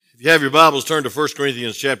If you have your Bibles, turn to 1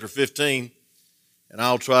 Corinthians chapter 15, and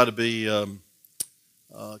I'll try to be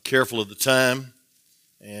careful of the time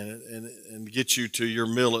and get you to your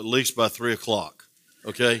meal at least by 3 o'clock,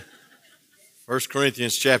 okay? 1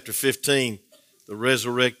 Corinthians chapter 15, the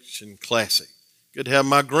Resurrection Classic. Good to have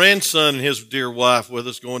my grandson and his dear wife with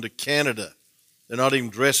us going to Canada. They're not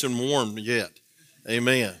even dressing warm yet.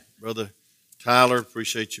 Amen. Brother Tyler,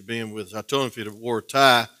 appreciate you being with us. I told him if he'd have wore a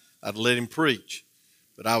tie, I'd let him preach.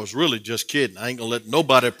 But I was really just kidding. I ain't going to let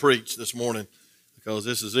nobody preach this morning because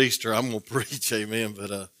this is Easter. I'm going to preach, amen.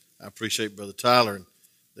 But I appreciate Brother Tyler, and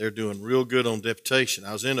they're doing real good on deputation.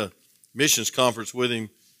 I was in a missions conference with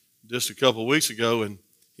him just a couple of weeks ago, and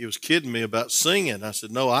he was kidding me about singing. I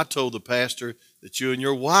said, no, I told the pastor that you and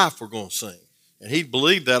your wife were going to sing. And he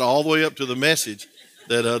believed that all the way up to the message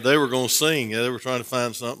that they were going to sing. They were trying to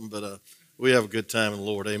find something, but we have a good time in the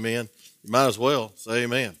Lord, amen. You might as well say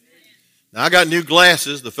amen. Now, I got new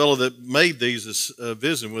glasses. The fellow that made these is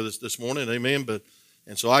visiting with us this morning, amen.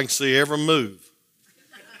 And so I can see every move.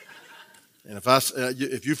 And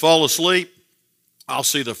if you fall asleep, I'll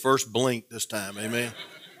see the first blink this time, amen.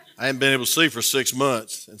 I haven't been able to see for 6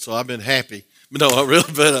 months, and so I've been happy. But no, I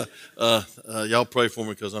really better, y'all pray for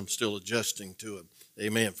me because I'm still adjusting to it,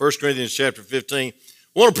 amen. 1 Corinthians chapter 15. I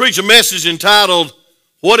want to preach a message entitled,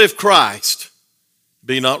 What If Christ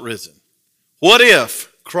Be Not Risen? What if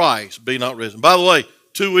Christ be not risen? By the way,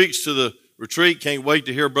 2 weeks to the retreat. Can't wait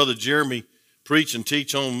to hear Brother Jeremy preach and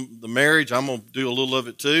teach on the marriage. I'm going to do a little of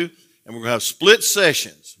it too. And we're going to have split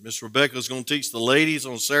sessions. Miss Rebecca's going to teach the ladies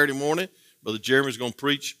on Saturday morning. Brother Jeremy's going to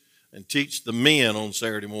preach and teach the men on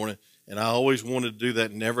Saturday morning. And I always wanted to do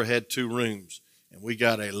that and never had 2 rooms. And we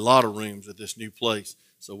got a lot of rooms at this new place.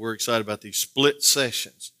 So we're excited about these split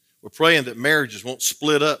sessions. We're praying that marriages won't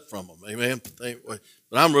split up from them. Amen.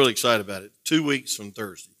 But I'm really excited about it. 2 weeks from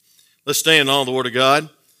Thursday. Let's stand on the Word of God.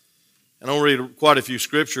 And I'll read quite a few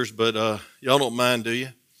scriptures, but y'all don't mind, do you?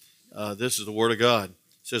 This is the Word of God. It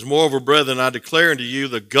says, Moreover, brethren, I declare unto you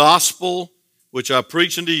the gospel which I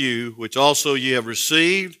preach unto you, which also ye have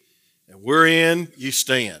received, and wherein ye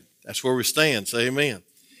stand. That's where we stand. Say amen.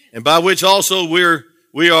 And by which also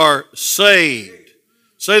we are saved.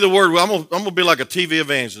 Say the word. I'm going to be like a TV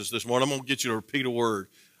evangelist this morning. I'm going to get you to repeat a word.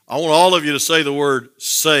 I want all of you to say the word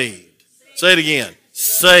saved. Say it again.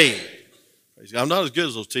 Saved. I'm not as good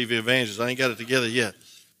as those TV evangelists. I ain't got it together yet.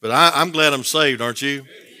 But I'm glad I'm saved, aren't you?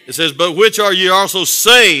 It says, But which are ye also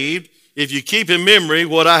saved, if you keep in memory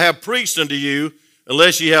what I have preached unto you,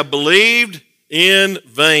 unless ye have believed in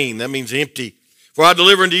vain. That means empty. For I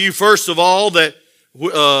deliver unto you first of all that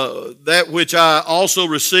which I also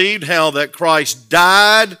received, how that Christ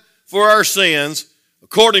died for our sins,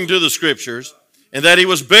 according to the Scriptures, and that he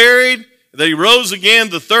was buried, that he rose again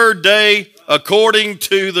the 3rd day, according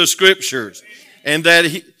to the Scriptures, and that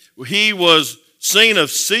he was seen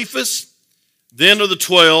of Cephas, then of the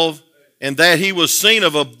 12, and that he was seen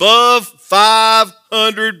of above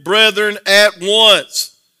 500 brethren at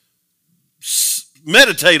once.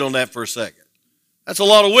 Meditate on that for a second. That's a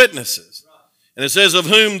lot of witnesses. And it says, of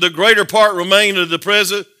whom the greater part remain to the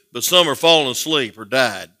present, but some are fallen asleep or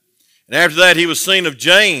died. And after that he was seen of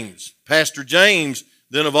James, Pastor James,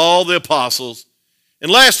 then of all the apostles.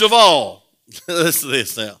 And last of all, listen to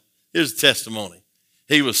this now. Here's the testimony.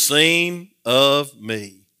 He was seen of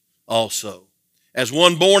me also, as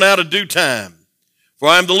one born out of due time. For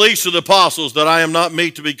I am the least of the apostles, that I am not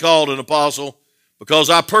meet to be called an apostle, because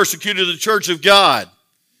I persecuted the church of God.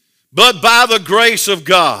 But by the grace of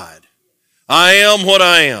God, I am what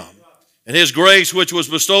I am. And his grace which was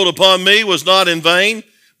bestowed upon me was not in vain,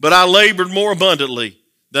 but I labored more abundantly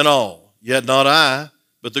than all. Yet not I,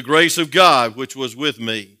 but the grace of God which was with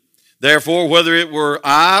me. Therefore, whether it were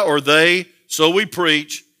I or they, so we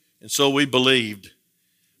preach, and so we believed.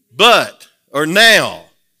 But, or now,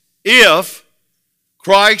 if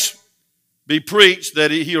Christ be preached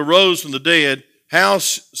that he arose from the dead, how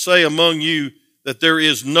say among you that there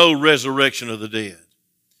is no resurrection of the dead?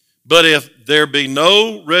 But if there be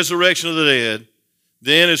no resurrection of the dead,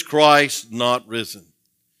 then is Christ not risen.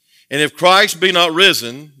 And if Christ be not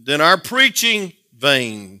risen, then our preaching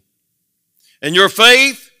vain, and your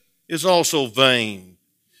faith is also vain.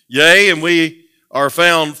 Yea, and we are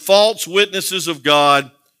found false witnesses of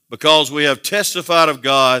God, because we have testified of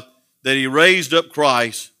God that he raised up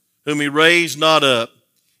Christ, whom he raised not up,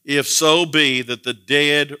 if so be that the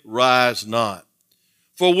dead rise not.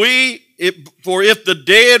 For if the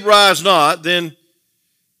dead rise not, then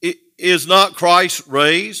is not Christ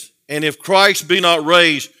raised? And if Christ be not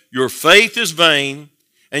raised, your faith is vain,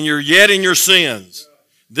 and you're yet in your sins.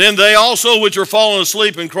 Then they also which are fallen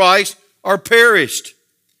asleep in Christ are perished.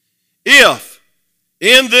 If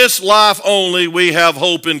In this life only we have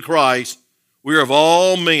hope in Christ. We are of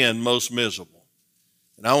all men most miserable.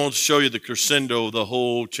 And I want to show you the crescendo of the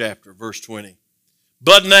whole chapter, verse 20.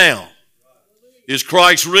 But now is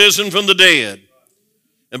Christ risen from the dead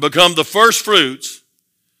and become the first fruits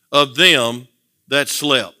of them that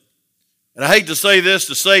slept. And I hate to say this,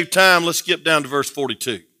 to save time, let's skip down to verse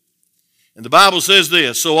 42. And the Bible says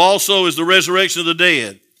this, so also is the resurrection of the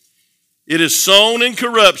dead. It is sown in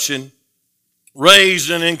corruption, raised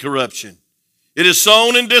in incorruption. It is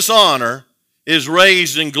sown in dishonor, is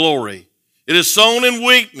raised in glory. It is sown in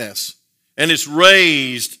weakness, and is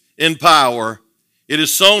raised in power. It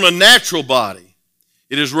is sown a natural body.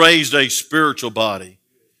 It is raised a spiritual body.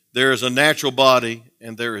 There is a natural body,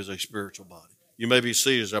 and there is a spiritual body. You may be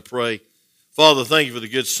seated as I pray. Father, thank you for the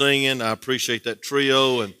good singing. I appreciate that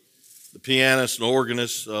trio and the pianist and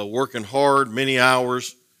organist working hard, many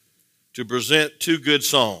hours, to present two good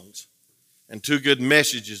songs and two good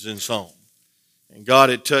messages in song. And God,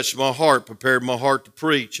 it touched my heart, prepared my heart to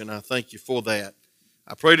preach, and I thank you for that.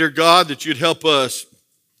 I pray, dear God, that you'd help us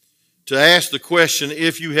to ask the question,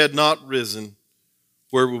 if you had not risen,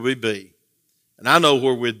 where would we be? And I know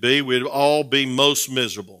where we'd be. We'd all be most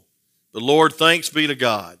miserable. But Lord, thanks be to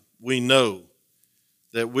God. We know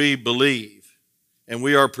that we believe and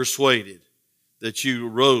we are persuaded that you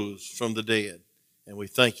rose from the dead. And we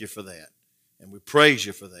thank you for that. And we praise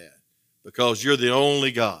you for that because you're the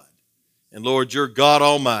only God. And Lord, you're God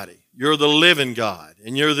Almighty. You're the living God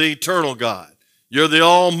and you're the eternal God. You're the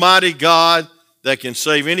almighty God that can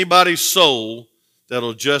save anybody's soul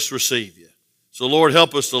that'll just receive you. So Lord,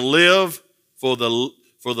 help us to live for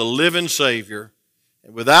the living Savior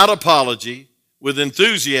and without apology, with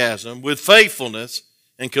enthusiasm, with faithfulness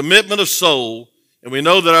and commitment of soul. And we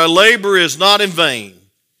know that our labor is not in vain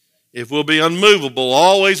if we'll be unmovable,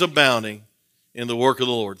 always abounding in the work of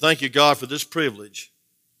the Lord. Thank you, God, for this privilege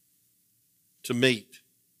to meet.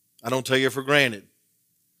 I don't take it for granted.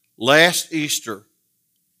 Last Easter,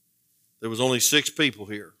 there was only 6 people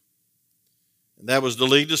here. And that was to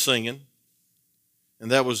lead the singing.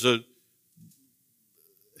 And that was to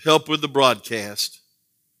help with the broadcast.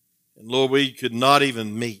 And Lord, we could not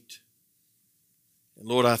even meet. And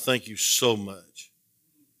Lord, I thank you so much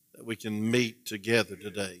that we can meet together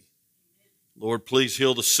today. Lord, please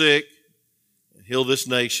heal the sick and heal this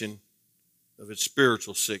nation of its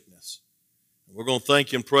spiritual sickness. And we're going to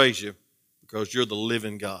thank you and praise you because you're the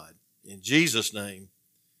living God. In Jesus' name,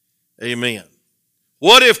 amen.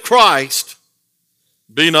 What if Christ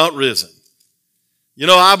be not risen? You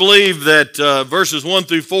know, I believe that verses 1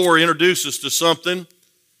 through 4 introduce us to something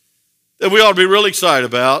that we ought to be really excited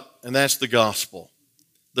about, and that's the gospel.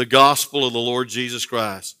 The gospel of the Lord Jesus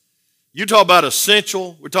Christ. You talk about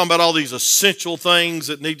essential. We're talking about all these essential things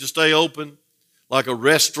that need to stay open, like a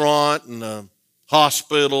restaurant and a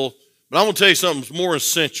hospital. But I'm going to tell you something that's more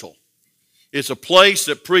essential. It's a place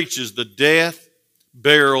that preaches the death,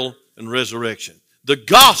 burial, and resurrection. The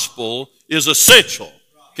gospel is essential.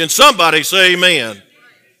 Can somebody say amen?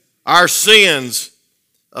 Our sins,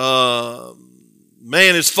 man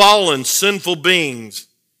is fallen, sinful beings,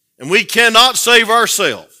 and we cannot save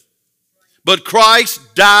ourselves. But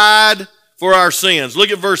Christ died for our sins.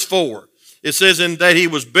 Look at verse 4. It says, in that he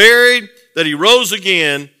was buried, that he rose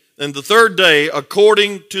again, and the third day,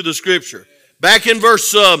 according to the Scripture. Back in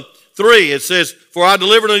verse 3, it says, for I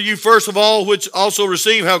delivered unto you first of all, which also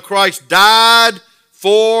received how Christ died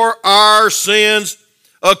for our sins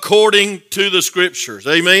according to the Scriptures.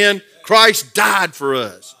 Amen? Christ died for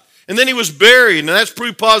us. And then he was buried, and that's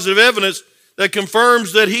proof positive evidence that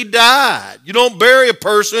confirms that he died. You don't bury a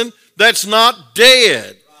person that's not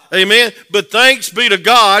dead. Amen? But thanks be to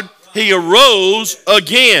God, he arose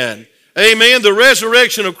again. Amen? The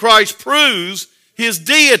resurrection of Christ proves his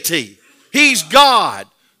deity. He's God.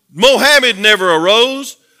 Mohammed never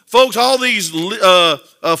arose. Folks, all these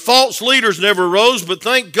false leaders never arose, but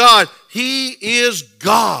thank God, he is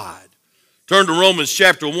God. Turn to Romans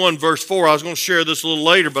chapter 1, verse 4. I was going to share this a little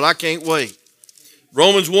later, but I can't wait.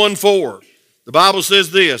 Romans 1:4. The Bible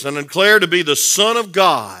says this, and declared to be the Son of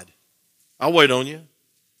God. I'll wait on you.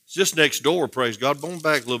 It's just next door, praise God. Going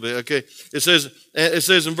back a little bit. Okay. It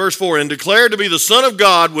says in verse 4, and declared to be the Son of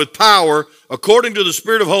God with power according to the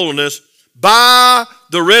Spirit of holiness by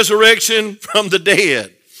the resurrection from the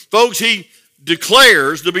dead. Folks, he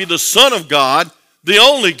declares to be the Son of God, the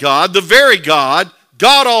only God, the very God,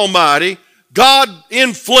 God Almighty, God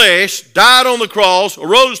in flesh, died on the cross,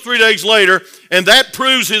 arose 3 days later, and that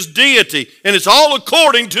proves his deity. And it's all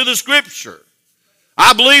according to the Scripture.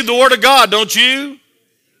 I believe the Word of God, don't you?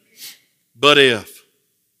 But if,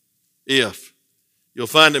 you'll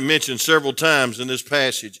find it mentioned several times in this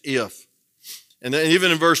passage, if. And then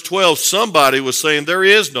even in verse 12, somebody was saying there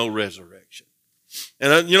is no resurrection.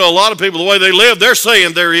 And a lot of people, the way they live, they're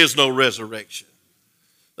saying there is no resurrection.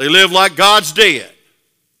 They live like God's dead.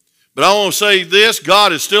 But I want to say this,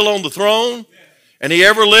 God is still on the throne, and he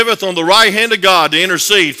ever liveth on the right hand of God to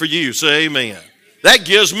intercede for you. Say amen. That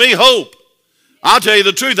gives me hope. I'll tell you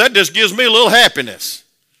the truth, that just gives me a little happiness.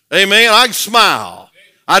 Amen. I can smile.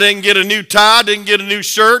 I didn't get a new tie, didn't get a new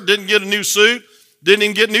shirt, didn't get a new suit, didn't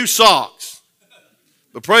even get new socks.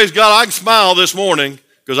 But praise God, I can smile this morning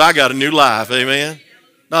because I got a new life. Amen.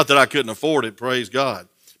 Not that I couldn't afford it, praise God.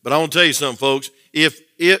 But I want to tell you something, folks.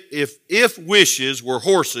 If wishes were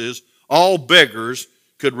horses, all beggars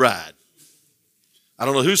could ride. I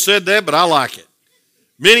don't know who said that, but I like it.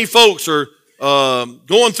 Many folks are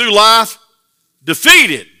going through life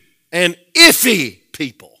defeated and iffy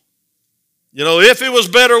people. If it was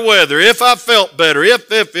better weather, if I felt better,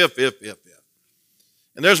 if.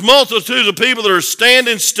 And there's multitudes of people that are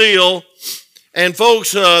standing still, and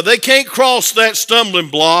folks, they can't cross that stumbling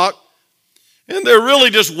block, and they're really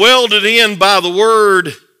just welded in by the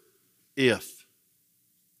word if.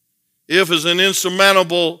 If is an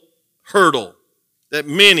insurmountable hurdle that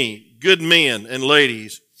many good men and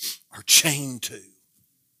ladies are chained to.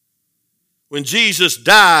 When Jesus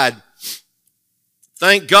died,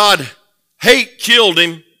 thank God, hate killed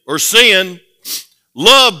him, or sin.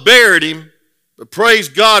 Love buried him, but praise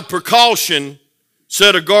God, precaution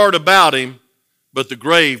set a guard about him, but the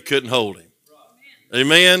grave couldn't hold him.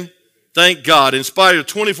 Amen? Thank God. In spite of a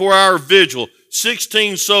 24-hour vigil,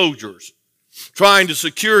 16 soldiers trying to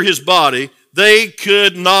secure his body, they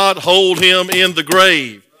could not hold him in the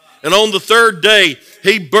grave. And on the third day,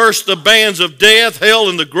 he burst the bands of death, hell,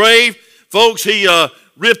 and the grave. Folks, he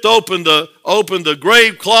ripped open the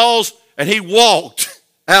grave claws, and he walked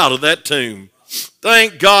out of that tomb.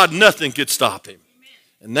 Thank God nothing could stop him.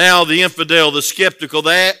 And now the infidel, the skeptical,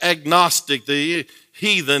 the agnostic, the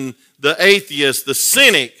heathen, the atheist, the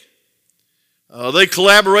cynic, they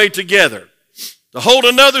collaborate together to hold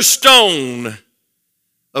another stone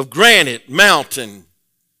of granite mountain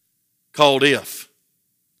called if.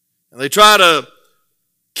 And they try to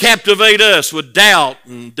captivate us with doubt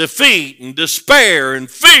and defeat and despair and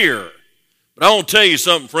fear. But I want to tell you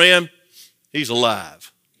something, friend. He's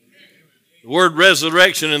alive. The word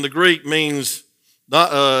resurrection in the Greek means,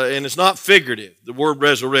 and it's not figurative, the word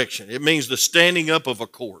resurrection. It means the standing up of a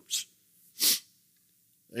corpse.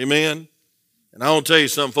 Amen? And I want to tell you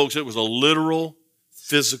something, folks. It was a literal,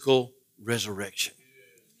 physical resurrection.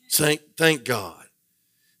 Thank God.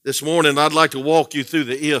 This morning, I'd like to walk you through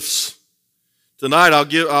the ifs. Tonight,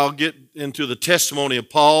 I'll get into the testimony of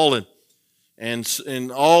Paul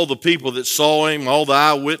and all the people that saw him, all the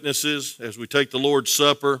eyewitnesses as we take the Lord's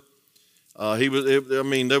Supper.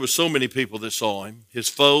 There were so many people that saw him. His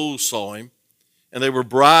foes saw him, and they were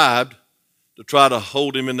bribed to try to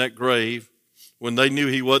hold him in that grave when they knew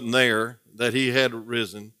he wasn't there, that he had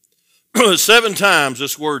risen. 7 times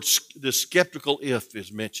this skeptical if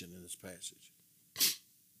is mentioned in this passage.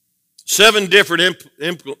 7 different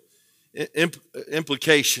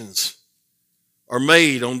implications are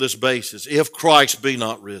made on this basis, if Christ be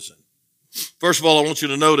not risen. First of all, I want you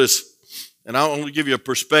to notice, and I want to give you a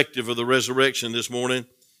perspective of the resurrection this morning,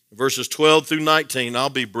 verses 12 through 19. I'll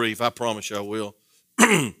be brief, I promise you I will.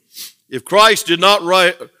 If Christ did not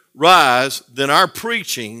rise, then our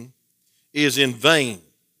preaching is in vain.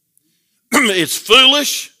 It's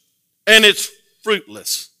foolish and it's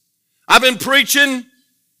fruitless. I've been preaching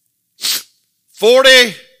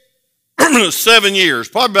 47 years,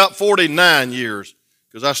 probably about 49 years,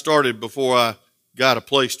 because I started before I got a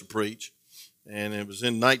place to preach. And it was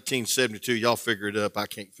in 1972. Y'all figure it up. I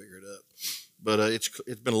can't figure it up. But it's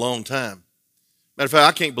been a long time. Matter of fact,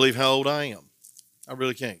 I can't believe how old I am. I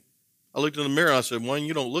really can't. I looked in the mirror and I said, Wayne,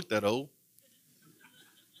 you don't look that old.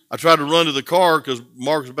 I tried to run to the car because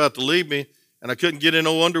Mark was about to leave me, and I couldn't get in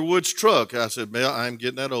old Underwood's truck. I said, man, I'm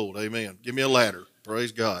getting that old. Amen. Give me a ladder.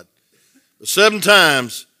 Praise God. But 7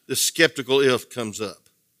 times this skeptical if comes up.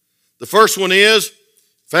 The first one is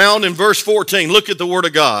found in verse 14. Look at the word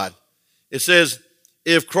of God. It says,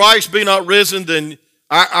 if Christ be not risen, then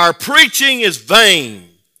our preaching is vain,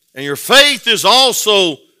 and your faith is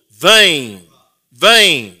also vain.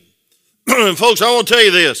 Vain. And folks, I want to tell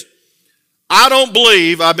you this. I don't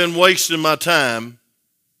believe I've been wasting my time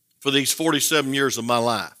for these 47 years of my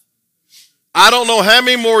life. I don't know how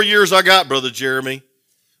many more years I got, Brother Jeremy,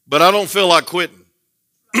 but I don't feel like quitting.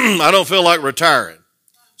 I don't feel like retiring.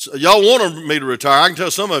 So y'all wanted me to retire. I can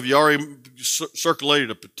tell some of you already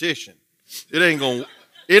circulated a petition. It ain't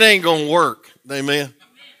gonna work. Amen.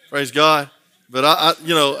 Praise God. But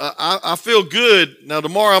I feel good. Now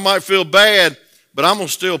tomorrow I might feel bad, but I'm going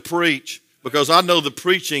to still preach because I know the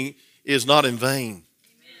preaching is not in vain.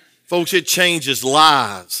 Folks, it changes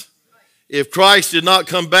lives. If Christ did not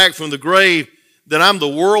come back from the grave, then I'm the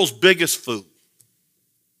world's biggest fool.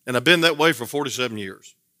 And I've been that way for 47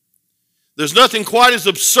 years. There's nothing quite as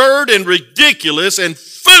absurd and ridiculous and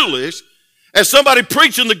foolish as somebody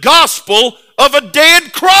preaching the gospel of a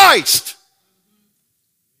dead Christ.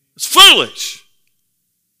 It's foolish.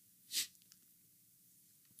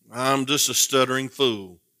 I'm just a stuttering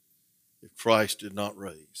fool if Christ did not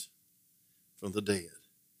raise from the dead.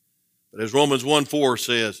 But as Romans 1:4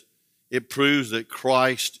 says, it proves that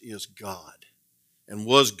Christ is God and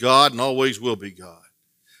was God and always will be God.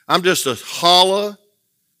 I'm just a hollow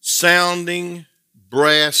sounding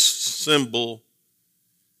brass cymbal,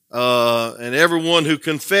 and everyone who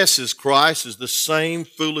confesses Christ is the same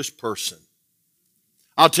foolish person.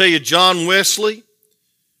 I'll tell you, John Wesley,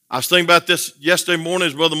 I was thinking about this yesterday morning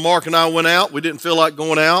as Brother Mark and I went out. We didn't feel like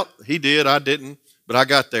going out. He did, I didn't, but I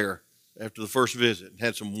got there after the first visit and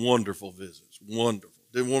had some wonderful visits. Wonderful.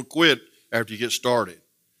 Didn't want to quit after you get started.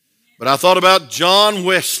 But I thought about John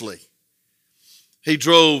Wesley. He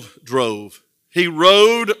He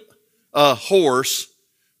rode a horse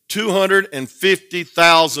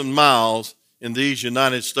 250,000 miles in these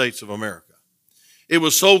United States of America. It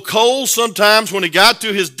was so cold sometimes when he got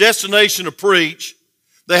to his destination to preach,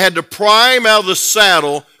 they had to pry him out of the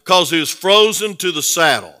saddle because he was frozen to the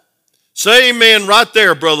saddle. Say amen right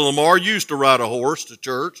there, Brother Lamar. You used to ride a horse to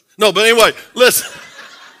church. No, but anyway, listen.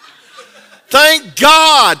 Thank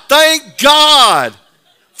God, thank God.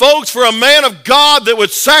 Folks, for a man of God that would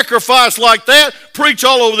sacrifice like that, preach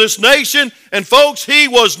all over this nation. And folks, he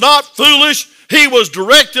was not foolish. He was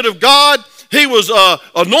directed of God. He was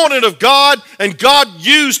anointed of God. And God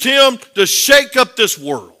used him to shake up this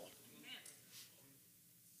world.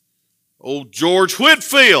 Old George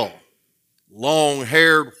Whitefield,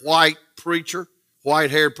 long-haired white preacher.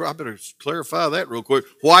 White-haired, I better clarify that real quick.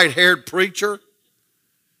 White-haired preacher.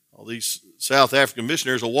 All these South African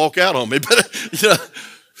missionaries will walk out on me.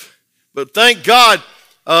 But thank God,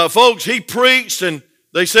 folks, he preached, and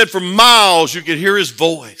they said for miles you could hear his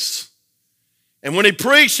voice. And when he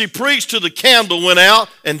preached till the candle went out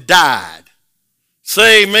and died.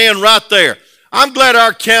 Say amen right there. I'm glad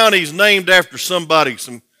our county's named after somebody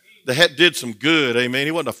that did some good, amen.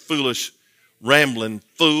 He wasn't a foolish, rambling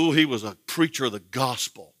fool. He was a preacher of the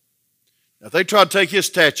gospel. Now, if they try to take his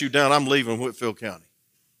statue down, I'm leaving Whitfield County.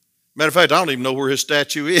 Matter of fact, I don't even know where his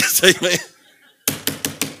statue is, amen.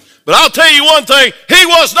 But I'll tell you one thing, he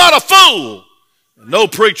was not a fool. No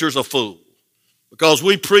preacher's a fool. Because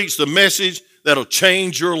we preach the message that'll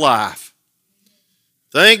change your life.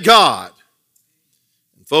 Thank God.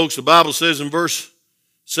 And folks, the Bible says in verse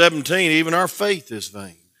 17, even our faith is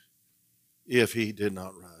vain if he did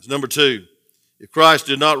not rise. Number 2, if Christ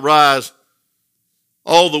did not rise,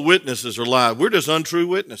 all the witnesses are lied. We're just untrue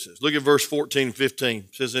witnesses. Look at verse 14 and 15.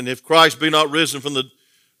 It says, and if Christ be not risen from the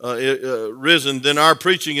then our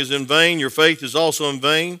preaching is in vain, your faith is also in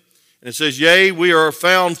vain. And it says, yea, we are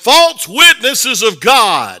found false witnesses of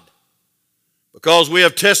God, because we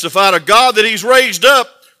have testified of God that he's raised up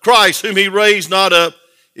Christ, whom he raised not up,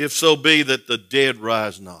 if so be that the dead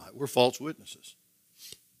rise not. We're false witnesses.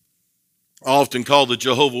 I often call the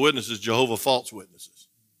Jehovah Witnesses Jehovah false witnesses,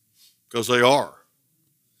 because they are.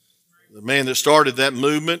 The man that started that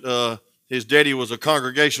movement, his daddy was a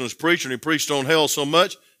Congregationalist preacher, and he preached on hell so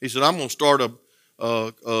much, he said, I'm going to start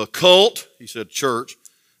a cult, he said church,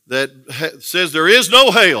 that says there is no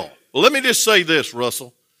hell. Well, let me just say this,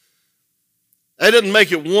 Russell. That doesn't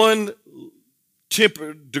make it 1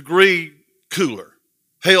 degree cooler.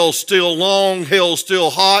 Hell's still long, hell's still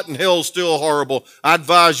hot, and hell's still horrible. I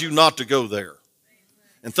advise you not to go there.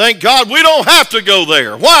 And thank God we don't have to go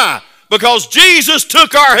there. Why? Because Jesus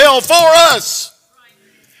took our hell for us.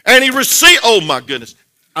 And he received, oh my goodness.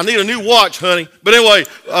 I need a new watch, honey. But anyway,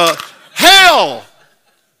 hell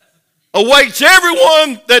awaits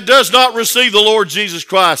everyone that does not receive the Lord Jesus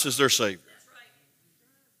Christ as their Savior.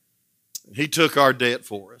 He took our debt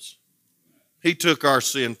for us. He took our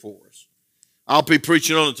sin for us. I'll be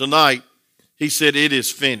preaching on it tonight. He said, it is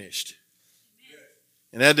finished.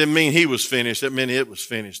 And that didn't mean he was finished. That meant it was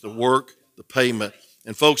finished. The work, the payment.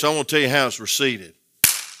 And folks, I want to tell you how it's received.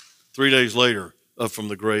 3 days later, up from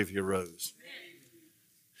the grave he arose.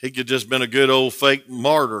 He could just been a good old fake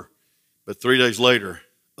martyr, but 3 days later,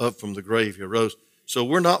 up from the grave he arose. So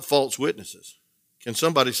we're not false witnesses. Can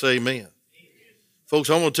somebody say amen? Folks,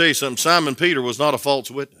 I want to tell you something. Simon Peter was not a false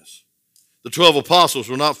witness. The 12 apostles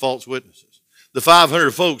were not false witnesses. The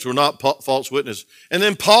 500 folks were not false witnesses. And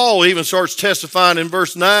then Paul even starts testifying in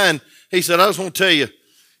verse 9. He said, I just want to tell you,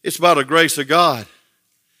 It's by the grace of God.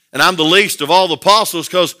 And I'm the least of all the apostles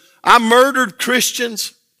because I murdered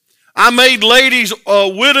Christians. I made ladies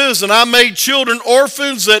widows, and I made children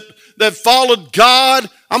orphans that followed God.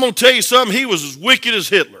 I'm going to tell you something. He was as wicked as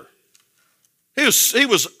Hitler. He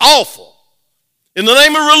was awful in the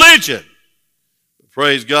name of religion.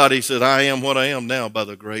 Praise God, he said, I am what I am now by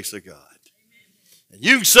the grace of God. And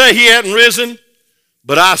you can say he hadn't risen,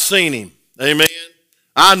 but I've seen him. Amen.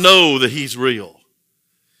 I know that he's real.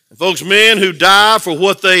 And folks, men who die for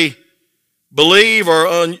what they believe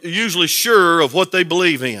are usually sure of what they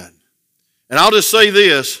believe in. And I'll just say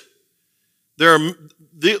this,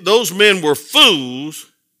 those men were fools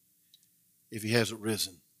if he hasn't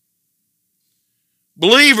risen.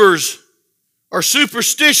 Believers are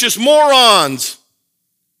superstitious morons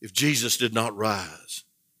if Jesus did not rise.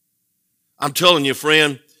 I'm telling you,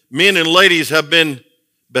 friend, men and ladies have been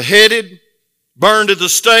beheaded, burned at the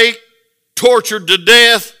stake, tortured to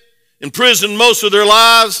death, imprisoned most of their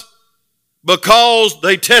lives because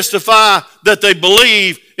they testify that they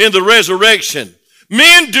believe in the resurrection.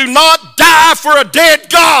 Men do not die for a dead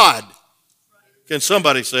God. Can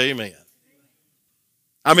somebody say amen?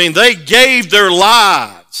 I mean, they gave their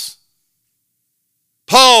lives.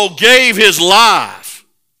 Paul gave his life.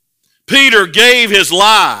 Peter gave his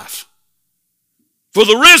life for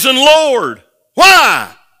the risen Lord.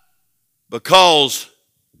 Why? Because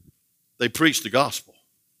they preached the gospel.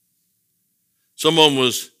 Someone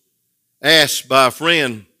was asked by a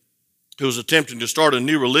friend who was attempting to start a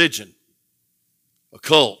new religion, a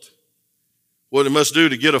cult, what it must do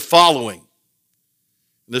to get a following.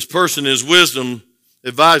 This person, in his wisdom,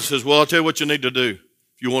 advised, says, well, I'll tell you what you need to do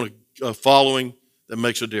if you want a following that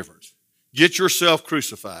makes a difference. Get yourself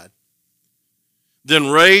crucified.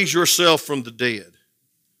 Then raise yourself from the dead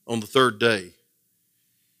on the third day,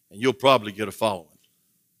 and you'll probably get a following.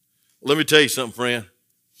 Let me tell you something, friend.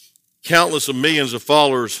 Countless of millions of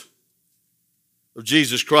followers of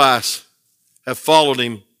Jesus Christ have followed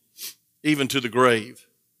him even to the grave,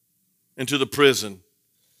 into the prison,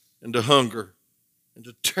 into hunger,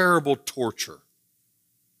 into terrible torture,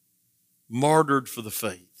 martyred for the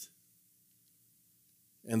faith.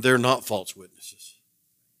 And they're not false witnesses.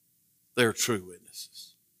 They're true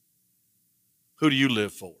witnesses. Who do you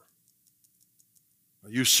live for? Are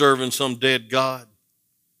you serving some dead God?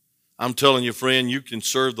 I'm telling you, friend, you can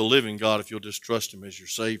serve the living God if you'll just trust him as your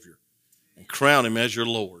Savior and crown him as your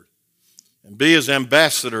Lord. And be his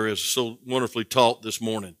ambassador, as so wonderfully taught this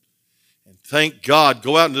morning. And thank God,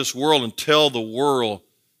 go out in this world and tell the world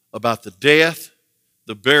about the death,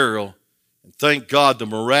 the burial, and thank God the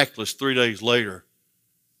miraculous 3 days later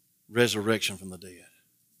resurrection from the dead.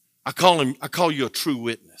 I call you a true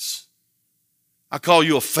witness. I call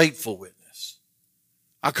you a faithful witness.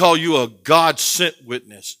 I call you a God-sent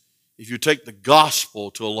witness if you take the gospel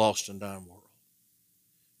to a lost and dying world.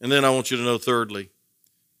 And then I want you to know, thirdly,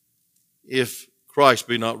 if Christ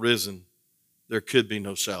be not risen, there could be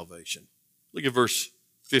no salvation. Look at verse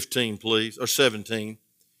 15, please, or 17.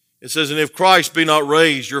 It says, and if Christ be not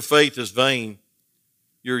raised, your faith is vain.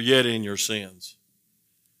 You're yet in your sins.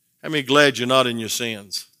 How many glad you're not in your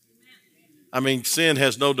sins? I mean, sin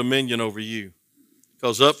has no dominion over you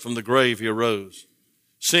because up from the grave he arose.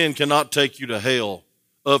 Sin cannot take you to hell.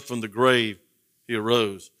 Up from the grave he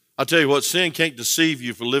arose. I'll tell you what, sin can't deceive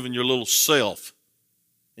you for living your little self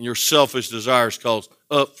and your selfish desires, because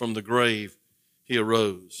up from the grave he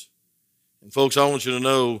arose. And folks, I want you to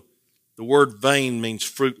know the word vain means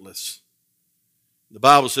fruitless. The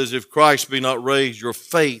Bible says, if Christ be not raised, your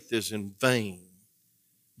faith is in vain.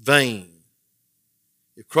 Vain.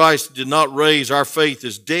 If Christ did not raise, our faith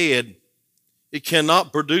is dead. It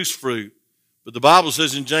cannot produce fruit. But the Bible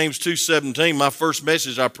says in James 2:17, my first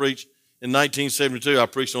message I preached in 1972, I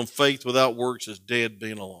preached on faith without works is dead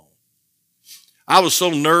being alone. I was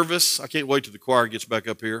so nervous. I can't wait till the choir gets back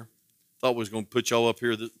up here. Thought we was going to put y'all up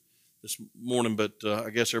here this morning, but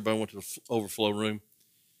I guess everybody went to the overflow room.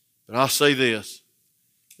 But I'll say this.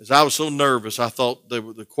 As I was so nervous, I thought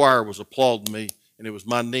the choir was applauding me, and it was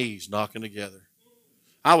my knees knocking together.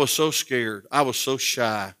 I was so scared. I was so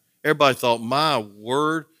shy. Everybody thought, my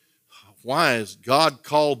word, why has God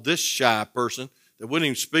called this shy person that wouldn't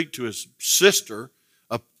even speak to his sister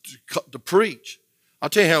to preach? I'll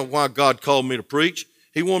tell you why God called me to preach.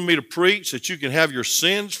 He wanted me to preach that you can have your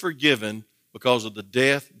sins forgiven because of the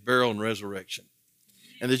death, burial, and resurrection.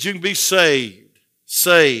 And that you can be saved.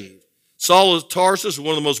 Saul of Tarsus was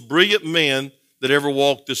one of the most brilliant men that ever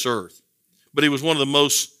walked this earth. But he was one of the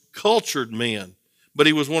most cultured men. But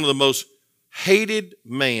he was one of the most hated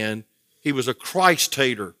men. He was a Christ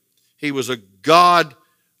hater. He was a God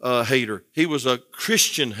hater. He was a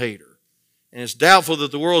Christian hater. And it's doubtful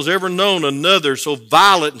that the world's ever known another so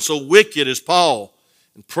violent and so wicked as Paul.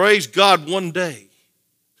 And praise God, one day,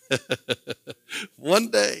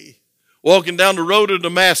 walking down the road to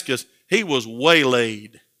Damascus, he was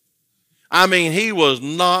waylaid. I mean, he was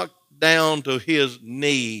knocked down to his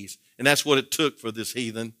knees. And that's what it took for this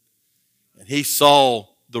heathen. And he saw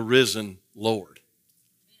the risen Lord.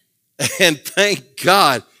 And thank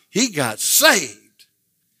God he got saved.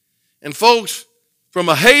 And folks, from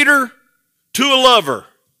a hater to a lover,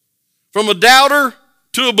 from a doubter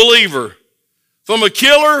to a believer, from a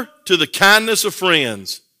killer to the kindness of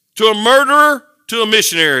friends, to a murderer to a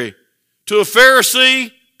missionary, to a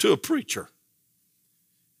Pharisee to a preacher.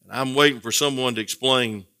 And I'm waiting for someone to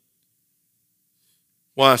explain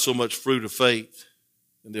why so much fruit of faith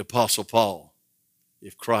in the Apostle Paul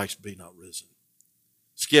if Christ be not risen.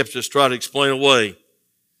 Skeptics try to explain away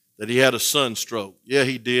that he had a sunstroke. Yeah,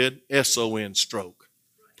 he did. S-O-N stroke.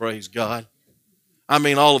 Praise God. I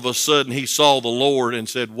mean, all of a sudden he saw the Lord and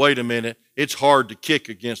said, wait a minute, it's hard to kick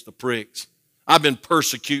against the pricks. I've been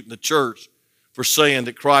persecuting the church for saying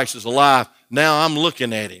that Christ is alive. Now I'm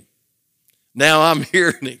looking at him. Now I'm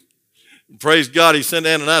hearing him. Praise God, he sent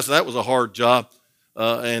Ananias. That was a hard job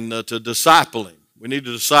to disciple him. We need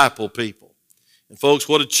to disciple people. And folks,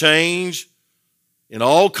 what a change in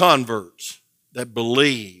all converts that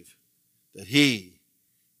believe that he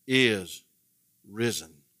is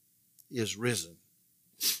risen. Is risen.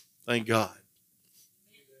 Thank God.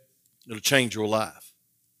 It'll change your life.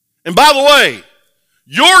 And by the way,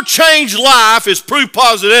 your changed life is proof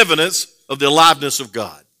positive evidence of the aliveness of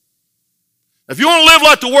God. If you want to live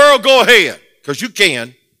like the world, go ahead, because you can.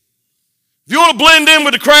 If you want to blend in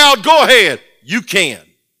with the crowd, go ahead. You can.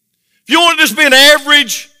 If you want to just be an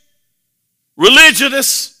average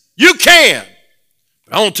religionist, you can.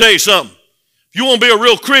 But I want to tell you something. If you want to be a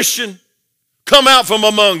real Christian, come out from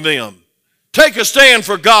among them. Take a stand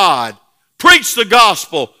for God. Preach the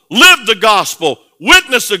gospel. Live the gospel.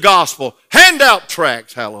 Witness the gospel. Hand out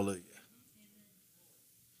tracts. Hallelujah.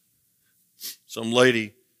 Some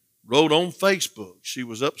lady wrote on Facebook she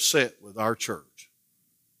was upset with our church.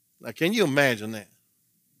 Now, can you imagine that?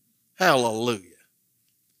 Hallelujah.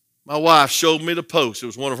 My wife showed me the post. It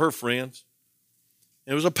was one of her friends.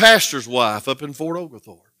 It was a pastor's wife up in Fort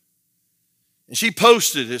Oglethorpe. And she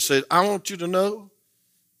posted it. Said, I want you to know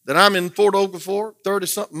that I'm in Fort Oglethorpe,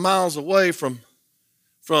 30-something miles away from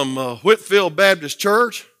Whitfield Baptist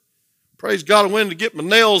Church. Praise God, I went to get my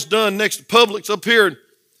nails done next to Publix up here in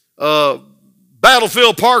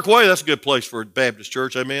Battlefield Parkway. That's a good place for a Baptist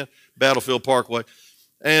church, amen? Battlefield Parkway.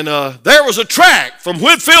 And there was a tract from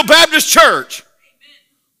Whitfield Baptist Church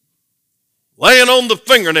laying on the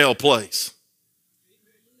fingernail place.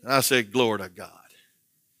 And I said, glory to God.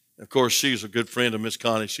 And of course, she's a good friend of Miss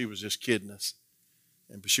Connie. She was just kidding us.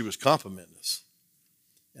 But she was complimenting us.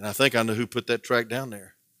 And I think I know who put that tract down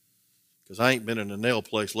there. Because I ain't been in a nail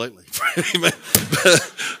place lately.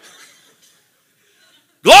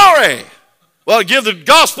 Glory! Well, give the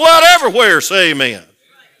gospel out everywhere. Say amen.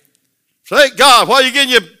 Thank God. While you're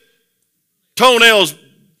getting your toenails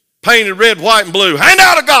painted red, white, and blue, hand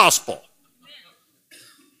out a gospel.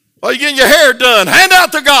 While you're getting your hair done, hand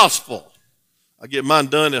out the gospel. I get mine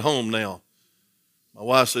done at home now. My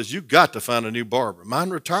wife says, you've got to find a new barber.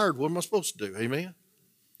 Mine retired. What am I supposed to do? Amen.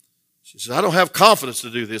 She says, I don't have confidence to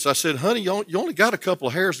do this. I said, honey, you only got a couple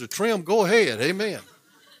of hairs to trim. Go ahead. Amen.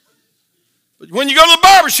 But when you go to the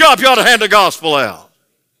barber shop, you ought to hand the gospel out.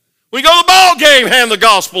 When you go to the ball game, hand the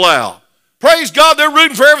gospel out. Praise God, they're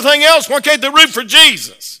rooting for everything else. Why can't they root for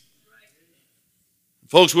Jesus?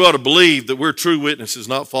 Folks, we ought to believe that we're true witnesses,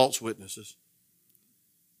 not false witnesses.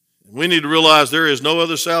 And we need to realize there is no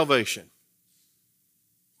other salvation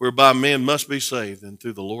whereby men must be saved than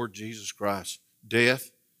through the Lord Jesus Christ. Death,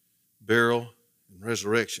 burial, and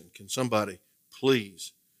resurrection. Can somebody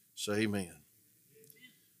please say amen?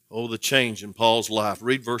 Oh, the change in Paul's life.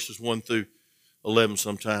 Read verses 1 through 11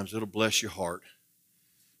 sometimes. It'll bless your heart.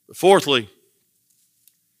 But fourthly,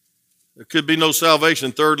 there could be no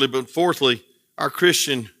salvation. Thirdly, but fourthly,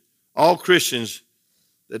 all Christians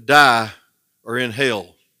that die are in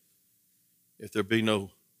hell if there be no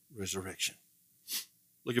resurrection.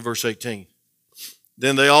 Look at verse 18.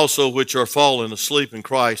 Then they also which are fallen asleep in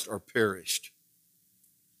Christ are perished.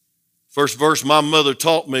 First verse my mother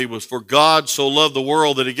taught me was, for God so loved the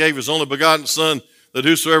world that he gave his only begotten Son, that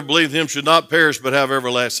whosoever believeth him should not perish but have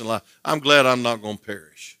everlasting life. I'm glad I'm not going to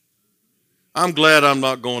perish. I'm glad I'm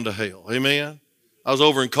not going to hell. Amen? I was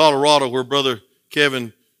over in Colorado where Brother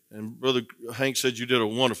Kevin and Brother Hank said you did a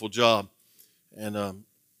wonderful job. And I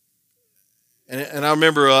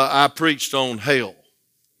remember I preached on hell.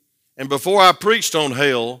 And before I preached on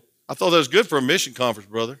hell, I thought that was good for a mission conference,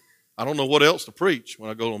 brother. I don't know what else to preach when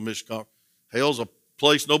I go to a mission conference. Hell's a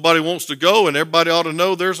place nobody wants to go, and everybody ought to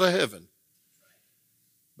know there's a heaven.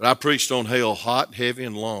 But I preached on hell hot, heavy,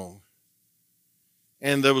 and long.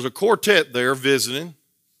 And there was a quartet there visiting,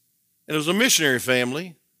 and it was a missionary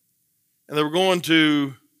family, and they were going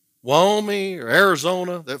to Wyoming or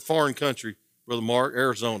Arizona, that foreign country, Brother Mark,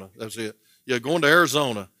 Arizona. That's it. Yeah, going to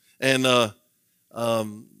Arizona. And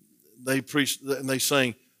they preached and they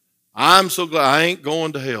sang, I'm so glad I ain't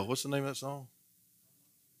going to hell. What's the name of that song?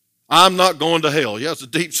 I'm not going to hell. Yeah, it's a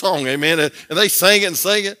deep song, amen. And they sang it and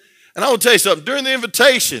sang it. And I want to tell you something. During the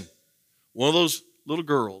invitation, one of those little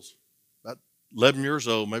girls, about 11 years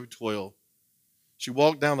old, maybe 12, she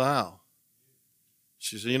walked down the aisle.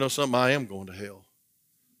 She said, you know something, I am going to hell.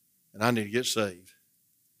 And I need to get saved.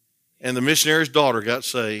 And the missionary's daughter got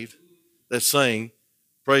saved that sang,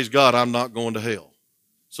 praise God, I'm not going to hell.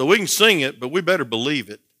 So we can sing it, but we better believe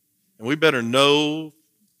it. And we better know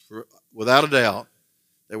without a doubt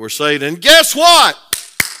that we're saved. And guess what?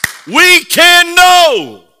 We can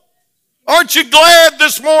know. Aren't you glad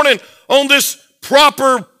this morning on this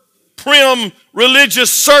proper, prim, religious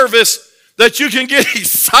service that you can get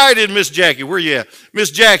excited, Miss Jackie? Where you at? Miss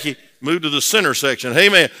Jackie, move to the center section.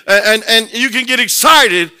 Amen. And you can get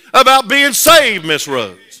excited about being saved, Miss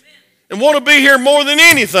Rose. And want to be here more than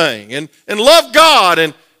anything. And love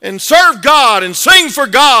God and serve God and sing for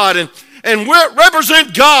God and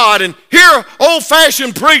represent God and hear an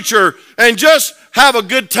old-fashioned preacher and just have a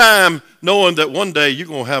good time knowing that one day you're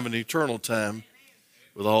going to have an eternal time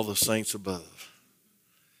with all the saints above.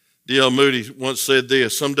 D.L. Moody once said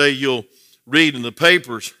this, someday you'll read in the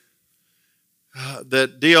papers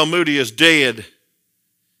that D.L. Moody is dead.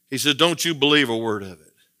 He said, don't you believe a word of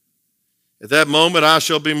it. At that moment I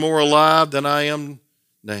shall be more alive than I am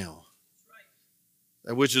now.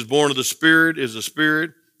 That which is born of the Spirit is a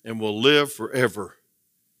spirit and will live forever.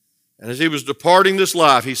 And as he was departing this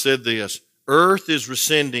life, he said this, earth is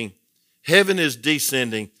rescinding, heaven is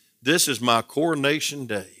descending. This is my coronation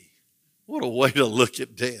day. What a way to look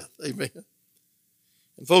at death. Amen.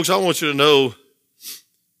 And folks, I want you to know,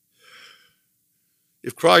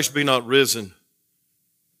 if Christ be not risen,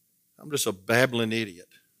 I'm just a babbling idiot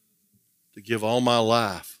to give all my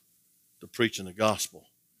life to preaching the gospel.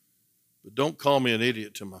 But don't call me an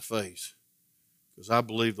idiot to my face, because I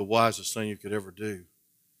believe the wisest thing you could ever do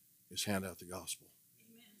is hand out the gospel.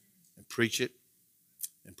 Amen. And preach it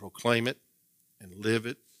and proclaim it and live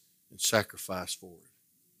it and sacrifice for it.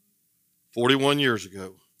 41 years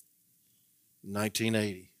ago,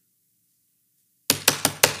 1980.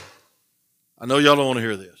 I know y'all don't want to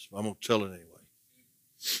hear this, but I'm going to tell it anyway.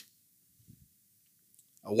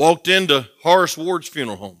 I walked into Horace Ward's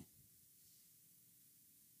funeral home.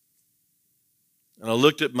 And I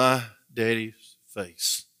looked at my daddy's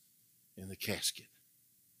face in the casket.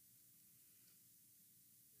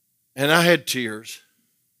 And I had tears.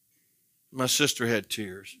 My sister had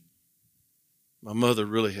tears. My mother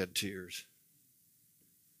really had tears.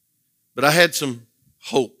 But I had some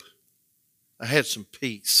hope. I had some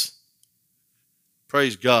peace.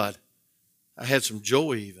 Praise God. I had some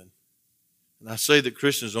joy even. And I say that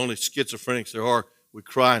Christians are only schizophrenics there are. We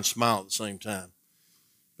cry and smile at the same time.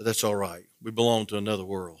 But that's all right. We belong to another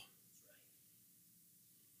world.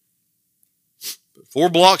 But 4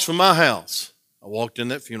 blocks from my house, I walked in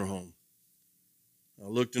that funeral home. I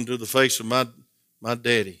looked into the face of my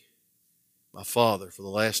daddy, my father, for the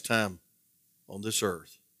last time on this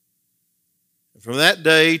earth. And from that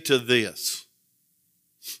day to this,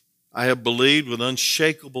 I have believed with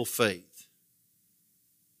unshakable faith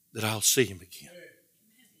that I'll see him again.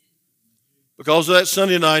 Because of that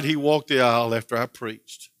Sunday night, he walked the aisle after I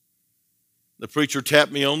preached. The preacher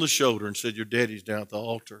tapped me on the shoulder and said, your daddy's down at the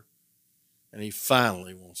altar, and he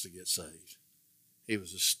finally wants to get saved. He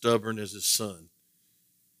was as stubborn as his son.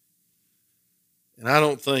 And I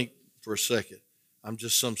don't think for a second I'm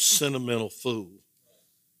just some sentimental fool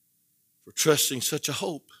for trusting such a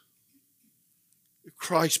hope. If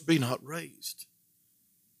Christ be not raised,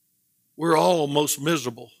 we're all almost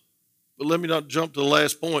miserable. But let me not jump to the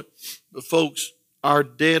last point. But folks, our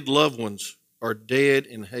dead loved ones are dead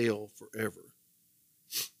in hell forever.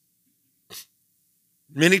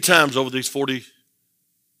 Many times over these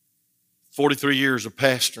 43 years of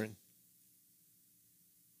pastoring,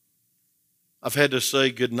 I've had to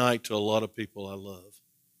say goodnight to a lot of people I love.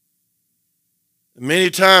 And many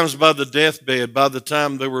times by the deathbed, by the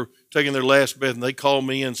time they were taking their last breath, and they called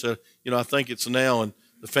me and said, I think it's now, and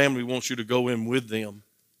the family wants you to go in with them.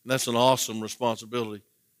 And that's an awesome responsibility,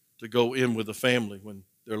 to go in with the family when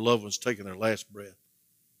their loved one's taking their last breath.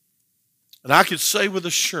 And I could say with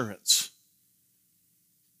assurance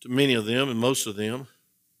to many of them and most of them,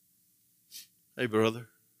 hey, brother,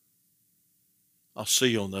 I'll see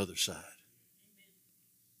you on the other side.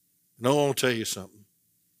 No, I want to tell you something.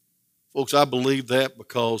 Folks, I believe that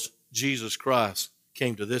because Jesus Christ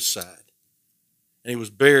came to this side. And he was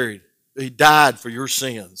buried. He died for your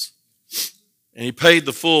sins. And he paid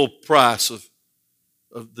the full price of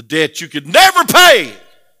the debt you could never pay.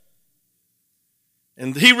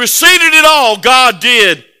 And he received it all, God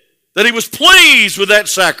did, that he was pleased with that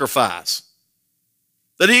sacrifice.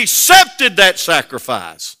 That he accepted that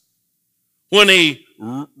sacrifice when he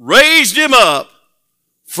raised him up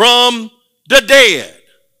from the dead.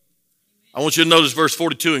 I want you to notice verse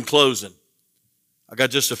 42 in closing. I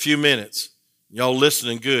got just a few minutes. Y'all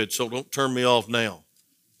listening good, so don't turn me off now.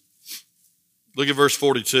 Look at verse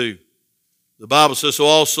 42. The Bible says, so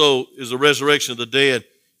also is the resurrection of the dead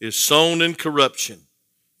is sown in corruption.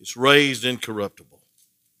 It's raised incorruptible.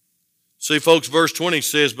 See, folks, verse 20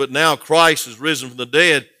 says, but now Christ is risen from the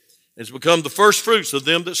dead and has become the first fruits of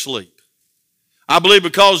them that sleep. I believe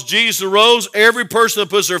because Jesus arose, every person that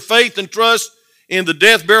puts their faith and trust in the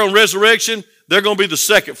death, burial, and resurrection, they're going to be the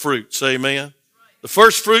second fruit. Say amen. The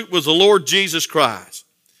first fruit was the Lord Jesus Christ.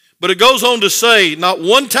 But it goes on to say, not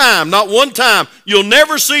one time, you'll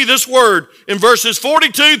never see this word in verses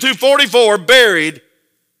 42 through 44, buried.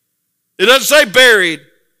 It doesn't say buried.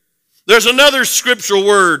 There's another scriptural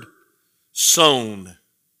word, sown.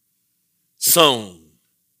 Sown.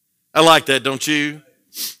 I like that, don't you?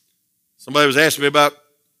 Somebody was asking me about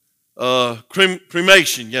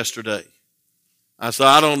cremation yesterday. I said,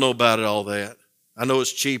 I don't know about it, all that. I know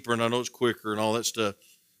it's cheaper and I know it's quicker and all that stuff.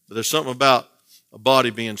 But there's something about a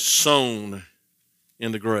body being sown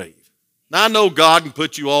in the grave. Now, I know God can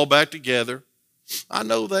put you all back together. I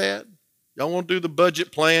know that. Y'all want to do the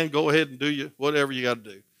budget plan, go ahead and do whatever you got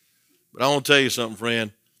to do. But I want to tell you something,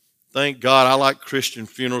 friend. Thank God I like Christian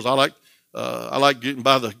funerals. I like getting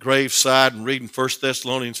by the graveside and reading 1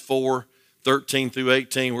 Thessalonians 4, 13 through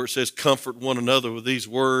 18, where it says, comfort one another with these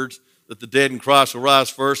words, that the dead in Christ will rise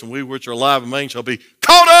first, and we which are alive and remain shall be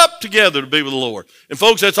caught up together to be with the Lord. And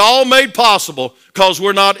folks, that's all made possible because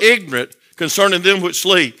we're not ignorant concerning them which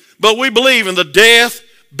sleep. But we believe in the death,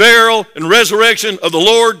 burial, and resurrection of the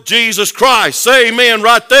Lord Jesus Christ. Say amen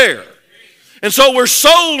right there. And so we're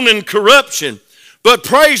sown in corruption, but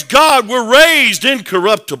praise God, we're raised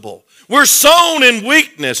incorruptible. We're sown in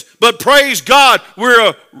weakness, but praise God,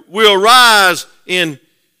 we'll rise in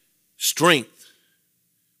strength.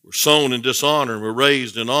 We're sown in dishonor, and we're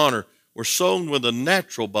raised in honor. We're sown with a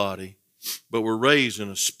natural body, but we're raised in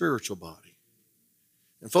a spiritual body.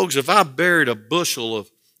 And folks, if I buried a bushel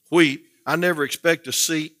of wheat, I never expect to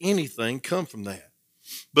see anything come from that.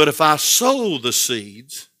 But if I sow the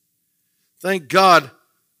seeds, thank God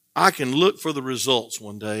I can look for the results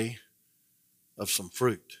one day of some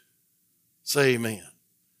fruit. Say amen.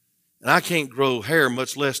 And I can't grow hair,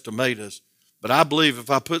 much less tomatoes. But I believe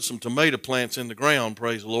if I put some tomato plants in the ground,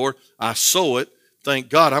 praise the Lord, I sow it, thank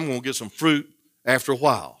God I'm going to get some fruit after a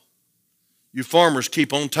while. You farmers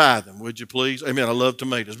keep on tithing, would you please? Amen. I love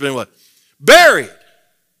tomatoes. But anyway, buried.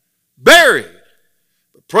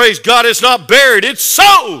 But praise God, it's not buried, it's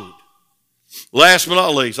sowed. Last but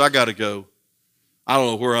not least, I got to go. I don't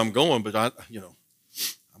know where I'm going, but I'm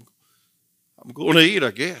going to eat,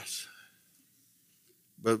 I guess.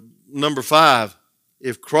 But number 5,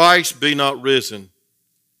 if Christ be not risen,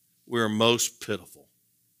 we are most pitiful.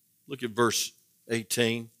 Look at verse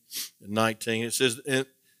 18 and 19. It says,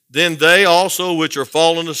 then they also which are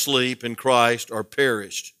fallen asleep in Christ are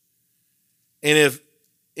perished. And if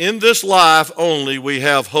in this life only we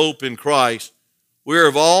have hope in Christ, we are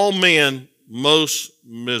of all men most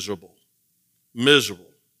miserable.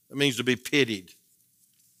 Miserable. That means to be pitied.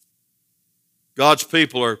 God's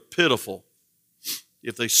people are pitiful.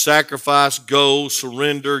 If they sacrifice, go,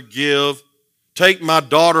 surrender, give, take my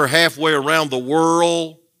daughter halfway around the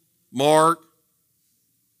world, Mark.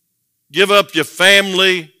 Give up your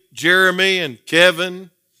family, Jeremy and Kevin.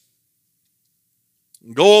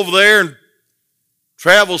 And go over there and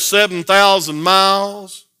travel 7,000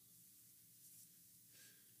 miles.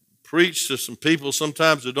 Preach to some people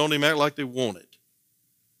sometimes that don't even act like they want it.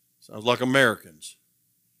 Sounds like Americans.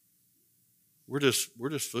 We're just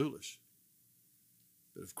foolish.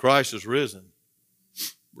 But if Christ is risen,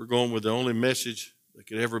 we're going with the only message that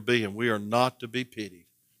could ever be, and we are not to be pitied.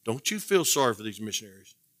 Don't you feel sorry for these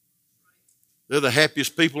missionaries? They're the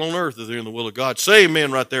happiest people on earth if they're in the will of God. Say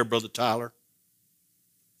amen right there, Brother Tyler.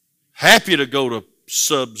 Happy to go to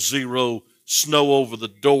sub-zero, snow over the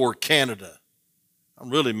door, Canada. I'm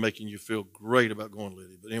really making you feel great about going,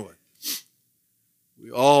 Lydia. But anyway,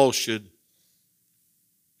 we all should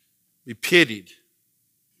be pitied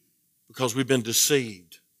because we've been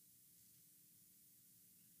deceived.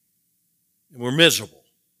 And we're miserable.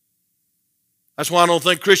 That's why I don't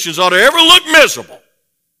think Christians ought to ever look miserable.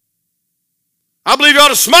 I believe you ought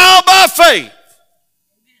to smile by faith.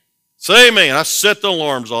 Say amen. I set the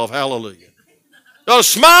alarms off. Hallelujah. You ought to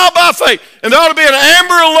smile by faith. And there ought to be an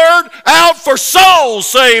amber alert out for souls.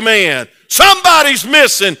 Say amen. Somebody's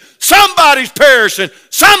missing. Somebody's perishing.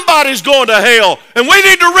 Somebody's going to hell. And we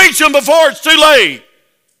need to reach them before it's too late.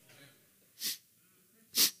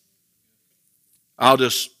 I'll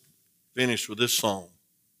just finish with this song.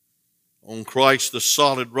 On Christ the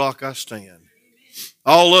solid rock I stand.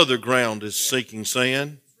 All other ground is sinking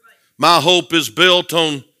sand. My hope is built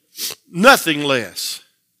on nothing less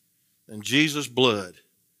than Jesus' blood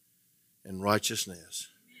and righteousness.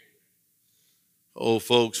 Oh,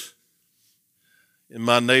 folks, in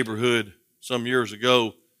my neighborhood some years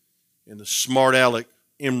ago in the smart aleck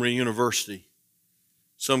Emory University,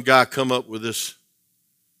 some guy come up with this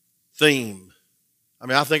theme. I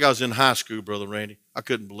mean, I think I was in high school, Brother Randy. I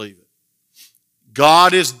couldn't believe it.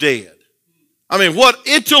 God is dead. I mean, what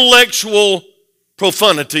intellectual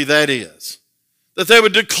profundity that is. That they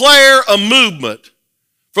would declare a movement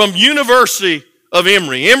from University of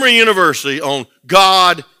Emory University, on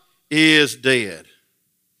God is dead.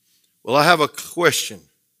 Well, I have a question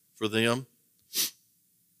for them.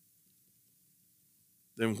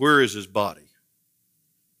 Then where is his body?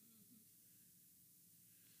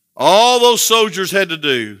 All those soldiers had to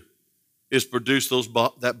do is produce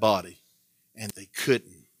that body. And they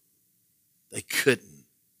couldn't. They couldn't.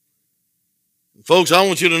 And folks, I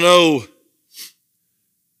want you to know,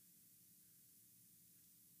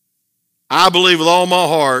 I believe with all my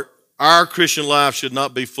heart, our Christian life should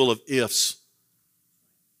not be full of ifs,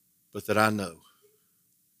 but that I know.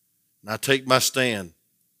 And I take my stand,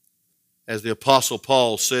 as the Apostle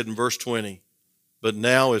Paul said in verse 20, but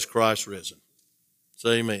now is Christ risen.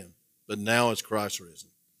 Say amen. But now is Christ risen.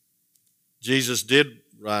 Jesus did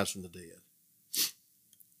rise from the dead.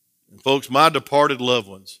 And folks, my departed loved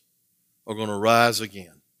ones are going to rise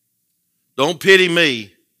again. Don't pity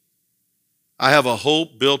me. I have a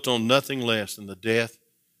hope built on nothing less than the death,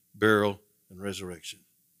 burial, and resurrection.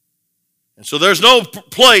 And so there's no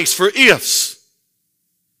place for ifs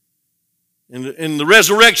in the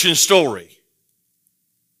resurrection story.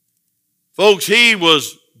 Folks, he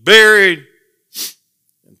was buried,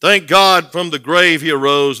 and thank God from the grave he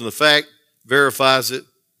arose, and the fact verifies it.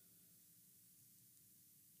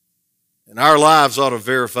 And our lives ought to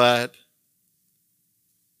verify it.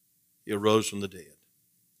 He arose from the dead.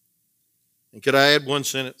 And could I add one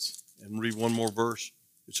sentence and read one more verse?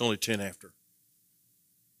 It's only 10 after.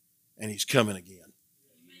 And he's coming again.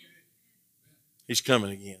 He's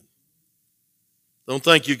coming again. Don't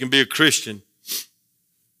think you can be a Christian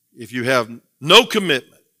if you have no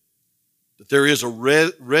commitment that there is a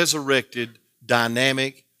resurrected,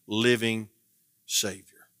 dynamic, living Savior.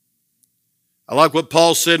 I like what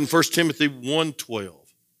Paul said in 1 Timothy 1:12.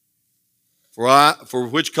 For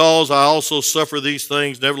which cause I also suffer these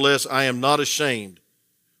things, nevertheless I am not ashamed.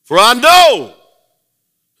 For I know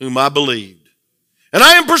whom I believed, and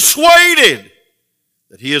I am persuaded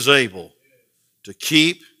that he is able to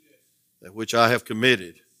keep that which I have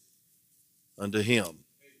committed unto him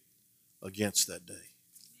against that day.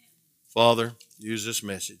 Father, use this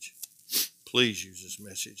message. Please use this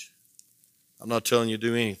message. I'm not telling you to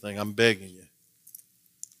do anything. I'm begging you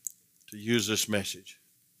to use this message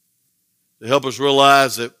to help us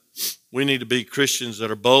realize that we need to be Christians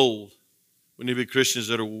that are bold. We need to be Christians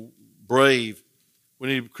that are brave. We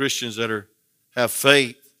need to be Christians that have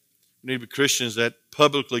faith. We need to be Christians that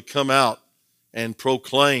publicly come out and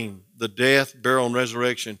proclaim the death, burial, and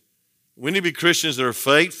resurrection. We need to be Christians that are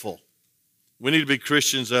faithful. We need to be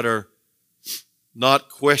Christians that are not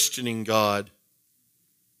questioning God,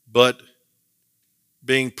 but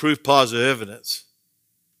being proof positive evidence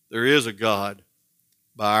there is a God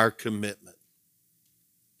by our commitment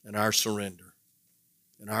and our surrender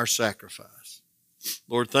and our sacrifice.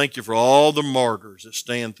 Lord, thank you for all the martyrs that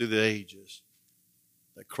stand through the ages,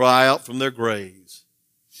 that cry out from their graves,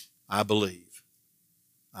 I believe.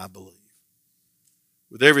 I believe.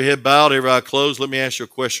 With every head bowed, every eye closed, let me ask you a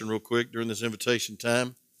question real quick during this invitation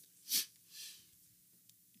time.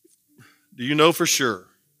 Do you know for sure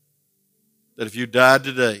that if you died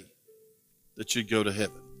today, that you'd go to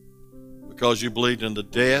heaven? Because you believed in the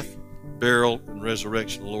death, burial, and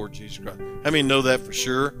resurrection of the Lord Jesus Christ. How many know that for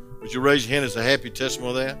sure? Would you raise your hand as a happy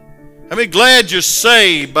testimony of that? How many glad you're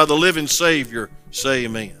saved by the living Savior? Say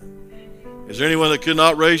amen. Is there anyone that could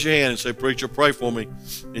not raise your hand and say, preacher, pray for me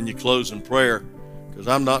in your closing prayer? Because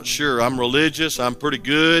I'm not sure. I'm religious. I'm pretty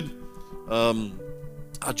good.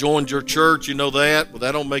 I joined your church, you know that, but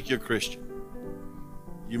that don't make you a Christian.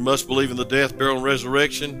 You must believe in the death, burial, and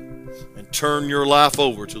resurrection and turn your life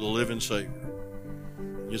over to the living Savior.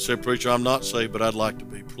 You say, preacher, I'm not saved, but I'd like to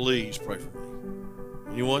be. Please pray for me.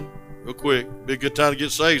 Anyone? Real quick. Be a good time to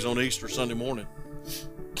get saved on Easter Sunday morning.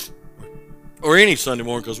 Or any Sunday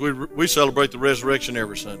morning, because we celebrate the resurrection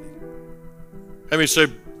every Sunday. Have me say,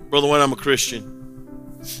 Brother Wayne, I'm a Christian.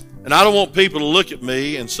 And I don't want people to look at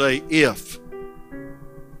me and say, if,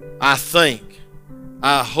 I think,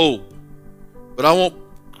 I hope. But I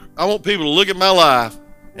want people to look at my life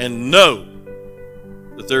and know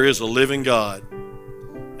that there is a living God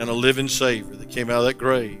and a living Savior that came out of that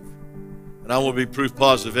grave. And I want to be proof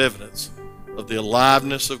positive evidence of the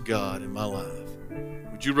aliveness of God in my life.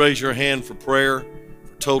 Would you raise your hand for prayer,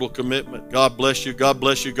 for total commitment? God bless you. God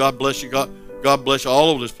bless you. God bless you. God bless you all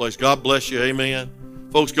over this place. God bless you. Amen.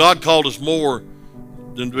 Folks, God called us more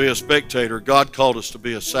than to be a spectator. God called us to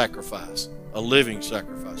be a sacrifice, a living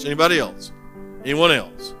sacrifice. Anybody else? Anyone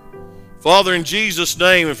else? Father, in Jesus'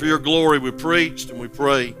 name and for your glory, we preached and we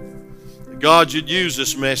pray that God, you'd use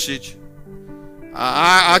this message.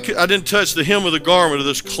 I didn't touch the hem of the garment of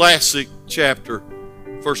this classic chapter,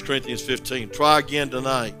 1 Corinthians 15. Try again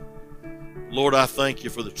tonight. Lord, I thank you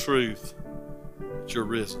for the truth that you're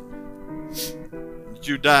risen, that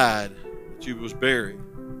you died, that you was buried,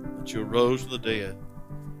 that you arose from the dead,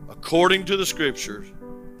 according to the Scriptures,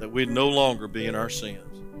 that we'd no longer be in our sins.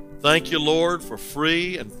 Thank you, Lord, for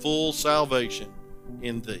free and full salvation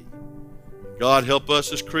in Thee. God, help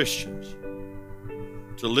us as Christians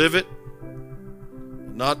to live it,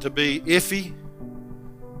 not to be iffy,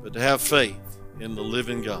 but to have faith in the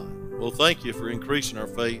living God. Well, thank you for increasing our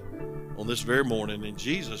faith on this very morning. In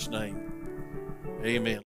Jesus' name, amen.